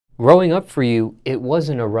growing up for you, it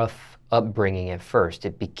wasn't a rough upbringing at first.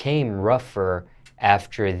 It became rougher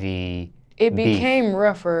after the It beef. became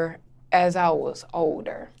rougher as I was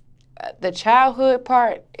older. The childhood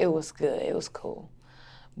part, it was good, it was cool.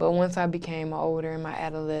 But once I became older in my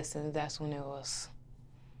adolescence, that's when it was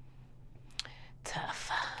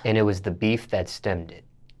tough. And it was the beef that stemmed it.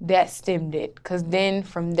 That stemmed it, because then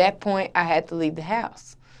from that point, I had to leave the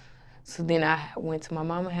house. So then I went to my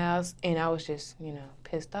mama's house, and I was just, you know,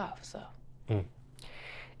 pissed off, so.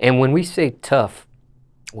 And when we say tough,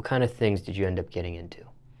 what kind of things did you end up getting into?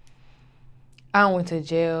 I went to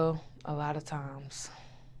jail a lot of times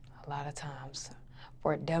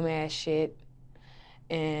for dumbass shit.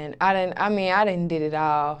 And I didn't did it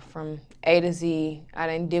all from A to Z. I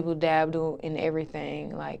didn't dibble-dabble in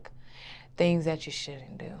everything, like things that you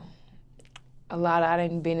shouldn't do. I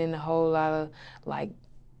didn't been in a whole lot of like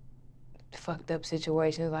fucked up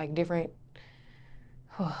situations, like different,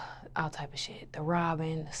 all type of shit. The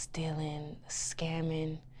robbing, the stealing, the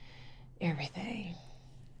scamming, everything.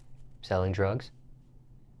 Selling drugs?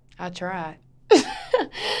 I tried.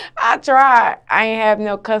 I tried. I ain't have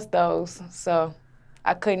no custos, so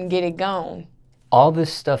I couldn't get it going. All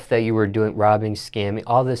this stuff that you were doing, robbing, scamming,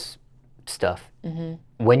 all this stuff,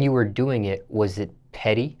 when you were doing it, was it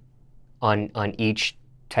petty on each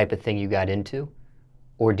type of thing you got into?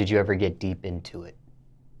 Or did you ever get deep into it?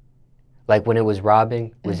 Like when it was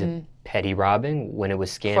robbing, was it petty robbing? When it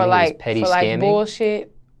was scamming, it was petty scamming? For like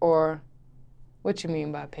bullshit, or what you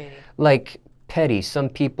mean by petty? Like petty, some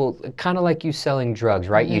people, kind of like you selling drugs,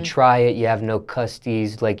 right? You try it, you have no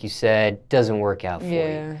custies, like you said, doesn't work out for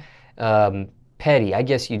you. Petty, I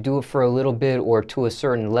guess you do it for a little bit or to a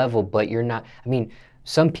certain level, but you're not, I mean,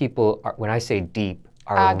 some people, when I say deep,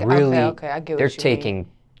 are really, I get what they're you taking mean.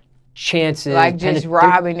 Chances. Like just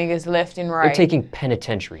robbing niggas left and right. They're taking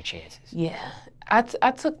penitentiary chances. Yeah, I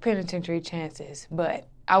took penitentiary chances, but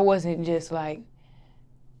I wasn't just like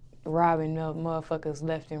robbing motherfuckers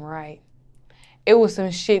left and right. It was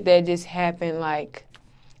some shit that just happened, like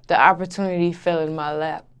the opportunity fell in my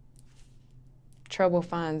lap. Trouble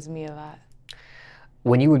finds me a lot.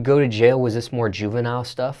 When you would go to jail, was this more juvenile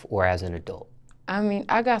stuff or as an adult? I mean,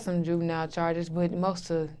 I got some juvenile charges, but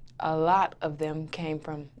a lot of them came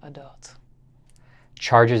from adults.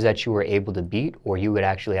 Charges that you were able to beat or you would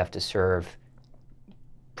actually have to serve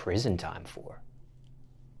prison time for?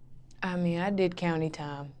 I mean, I did county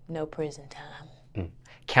time, no prison time.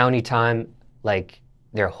 County time, like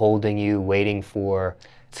they're holding you, waiting for?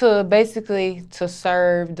 Basically to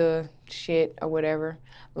serve the shit or whatever.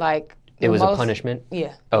 Like it was a punishment?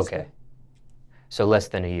 Yeah. Okay. So less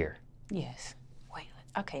than a year? Yes. Wait,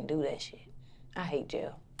 I can't do that shit. I hate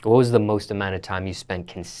jail. What was the most amount of time you spent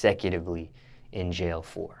consecutively in jail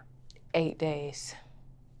for? 8 days.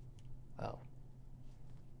 Oh.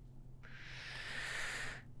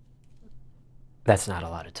 That's not a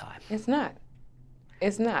lot of time. It's not.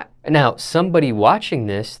 It's not. Now, somebody watching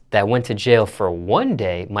this that went to jail for 1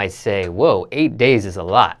 day might say, whoa, 8 days is a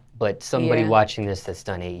lot. But somebody watching this that's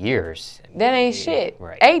done 8 years. That ain't shit.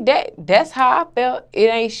 Right. 8 days, that's how I felt. It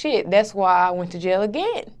ain't shit. That's why I went to jail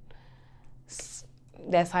again.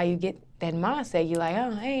 That's how you get that mindset. You're like, oh,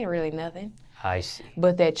 it ain't really nothing. I see.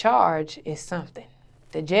 But that charge is something.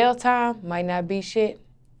 The jail time might not be shit,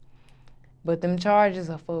 but them charges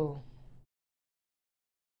are full.